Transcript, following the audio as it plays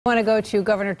I want to go to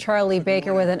Governor Charlie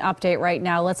Baker with an update right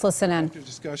now. Let's listen in. After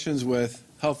discussions with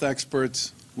health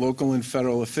experts, local and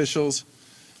federal officials,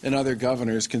 and other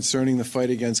governors concerning the fight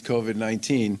against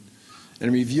COVID-19,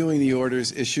 and reviewing the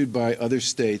orders issued by other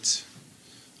states,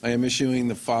 I am issuing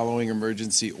the following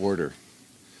emergency order.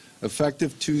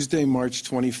 Effective Tuesday, March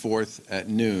 24th at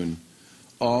noon,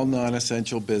 all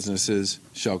non-essential businesses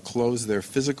shall close their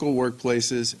physical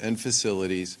workplaces and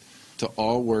facilities to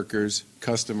all workers,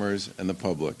 customers, and the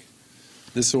public.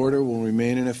 This order will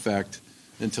remain in effect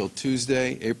until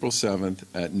Tuesday, April 7th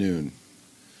at noon.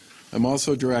 I'm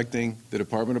also directing the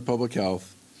Department of Public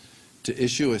Health to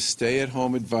issue a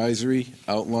stay-at-home advisory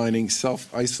outlining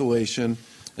self-isolation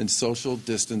and social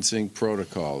distancing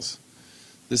protocols.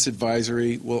 This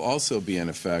advisory will also be in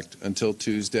effect until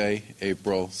Tuesday,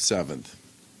 April 7th.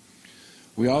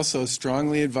 We also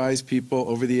strongly advise people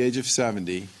over the age of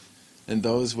 70 and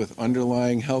those with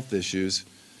underlying health issues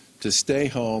to stay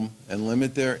home and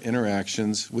limit their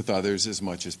interactions with others as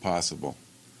much as possible.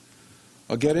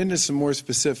 I'll get into some more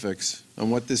specifics on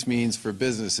what this means for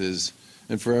businesses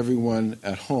and for everyone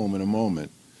at home in a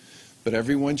moment, but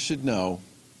everyone should know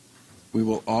we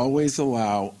will always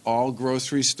allow all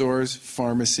grocery stores,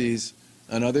 pharmacies,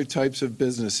 and other types of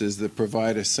businesses that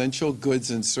provide essential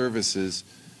goods and services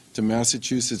to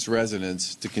Massachusetts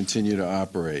residents to continue to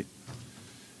operate.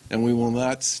 And we will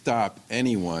not stop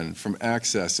anyone from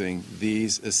accessing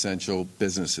these essential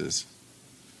businesses.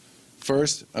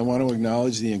 First, I want to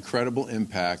acknowledge the incredible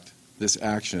impact this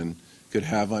action could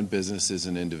have on businesses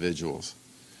and individuals.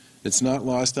 It's not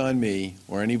lost on me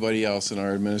or anybody else in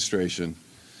our administration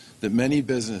that many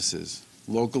businesses,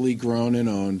 locally grown and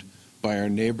owned by our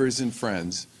neighbors and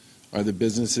friends, are the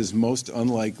businesses most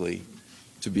unlikely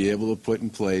to be able to put in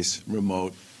place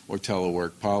remote or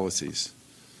telework policies.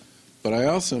 But I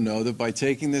also know that by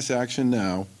taking this action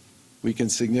now, we can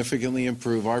significantly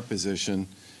improve our position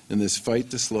in this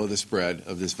fight to slow the spread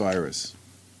of this virus.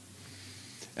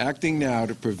 Acting now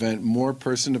to prevent more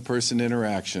person-to-person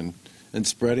interaction and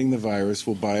spreading the virus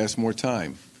will buy us more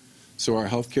time, so our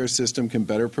healthcare system can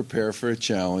better prepare for a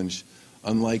challenge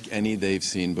unlike any they've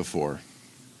seen before.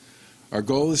 Our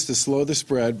goal is to slow the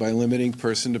spread by limiting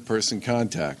person-to-person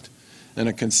contact, and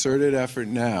a concerted effort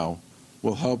now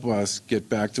will help us get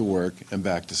back to work and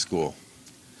back to school.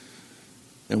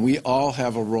 And we all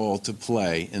have a role to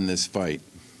play in this fight.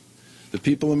 The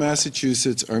people of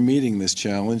Massachusetts are meeting this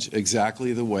challenge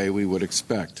exactly the way we would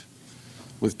expect,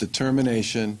 with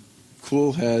determination,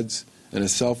 cool heads, and a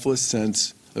selfless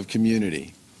sense of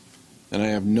community. And I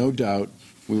have no doubt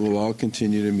we will all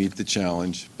continue to meet the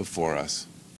challenge before us.